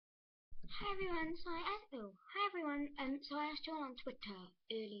Hi everyone. So I asked you all on Twitter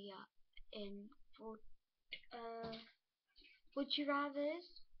earlier for uh would you rather's,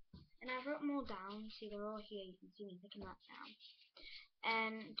 and I wrote them all down. See, they're all here. You can see me picking that down.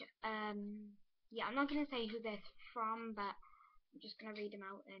 And yeah, I'm not gonna say who they're from, but I'm just gonna read them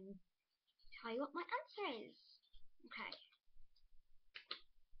out and tell you what my answer is. Okay.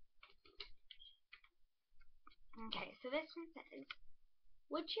 Okay. So this one says,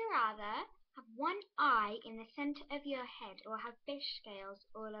 would you rather have one eye in the center of your head or have fish scales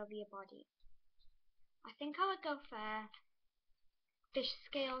all over your body? I think I would go for fish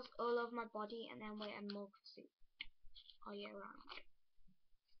scales all over my body and then wear a morph suit all year round.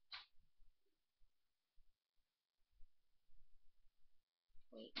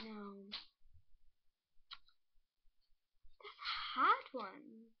 Wait, no. That's a hard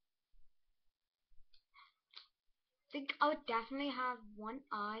one. I think I would definitely have one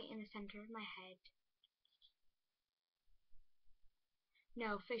eye in the center of my head.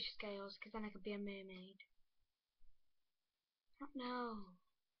 No, fish scales, because then I could be a mermaid. No.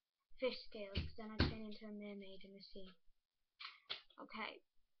 Fish scales, because then I'd turn into a mermaid in the sea. Okay.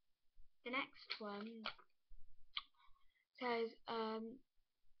 The next one says,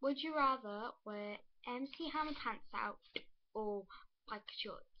 would you rather wear MC Hammer pants out or like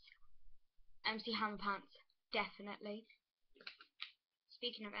shorts? MC Hammer pants, definitely.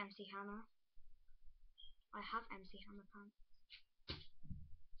 Speaking of MC Hammer, I have MC Hammer pants.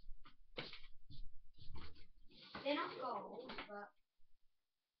 They're not gold, but I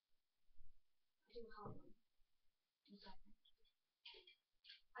do have them.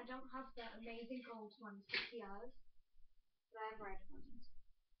 I don't have the amazing gold ones with the others, but I have red ones.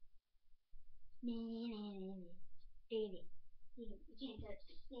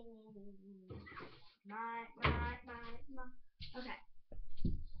 Okay.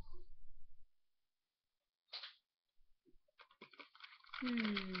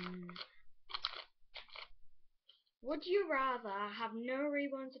 Would you rather have no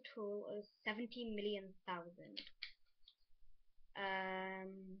reruns at all or 70 million thousand?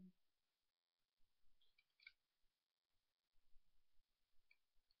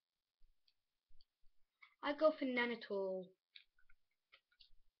 I'd go for none at all.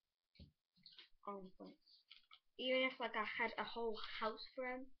 Honestly. Even if like I had a whole house for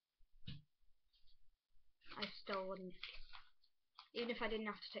him, I still wouldn't. Even if I didn't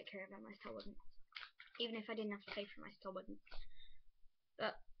have to take care of him, I still wouldn't. Even if I didn't have to pay for him, I still wouldn't.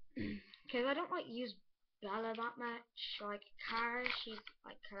 But because I don't like use Bella that much. Like Kara, she's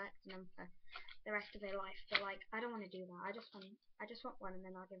like collecting them for the rest of their life. But like I don't want to do that. I just want one, and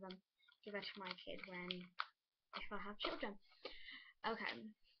then I'll give it to my kid if I have children. Okay.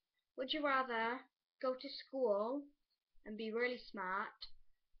 Would you rather go to school and be really smart,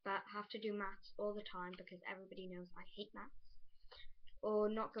 but have to do maths all the time because everybody knows I hate maths, or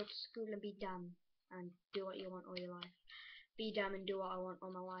not go to school and be dumb and do what you want all your life? Be dumb and do what I want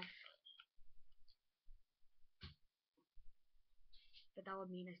all my life. But that would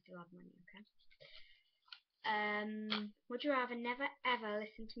mean I still have money, okay? Would you rather never ever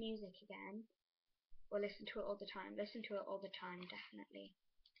listen to music again, or listen to it all the time? Listen to it all the time, definitely.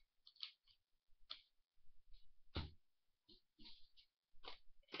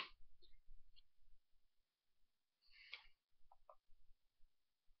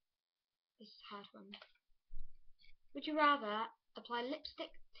 This is a hard one. Would you rather apply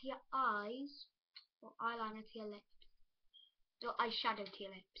lipstick to your eyes or eyeliner to your lips? Or eyeshadow to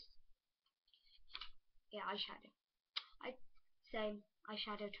your lips? Yeah, eyeshadow. I'd say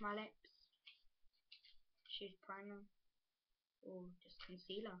eyeshadow to my lips. Choose primer or just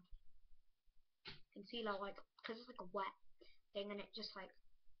concealer. Concealer, like, because it's like a wet thing and it just like,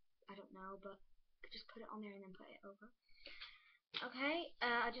 I don't know, but just put it on there and then put it over. Okay,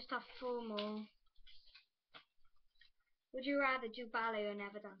 I just have 4 more. Would you rather do ballet or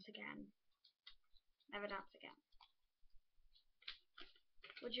never dance again? Never dance again.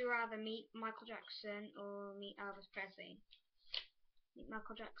 Would you rather meet Michael Jackson or meet Elvis Presley? Meet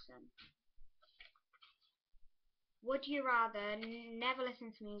Michael Jackson. Would you rather never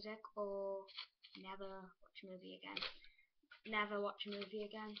listen to music or never watch a movie again? Never watch a movie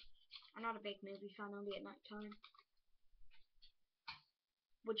again. I'm not a big movie fan, only at night time.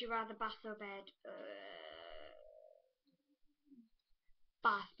 Would you rather bath or bed?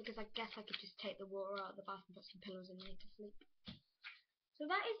 Bath, because I guess I could just take the water out of the bath and put some pillows in there to sleep. So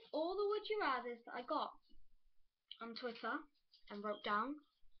that is all the would you rathers that I got on Twitter and wrote down.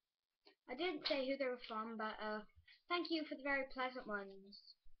 I didn't say who they were from, but thank you for the very pleasant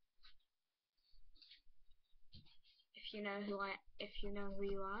ones. If you know who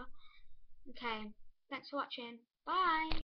you are. Okay, thanks for watching. Bye!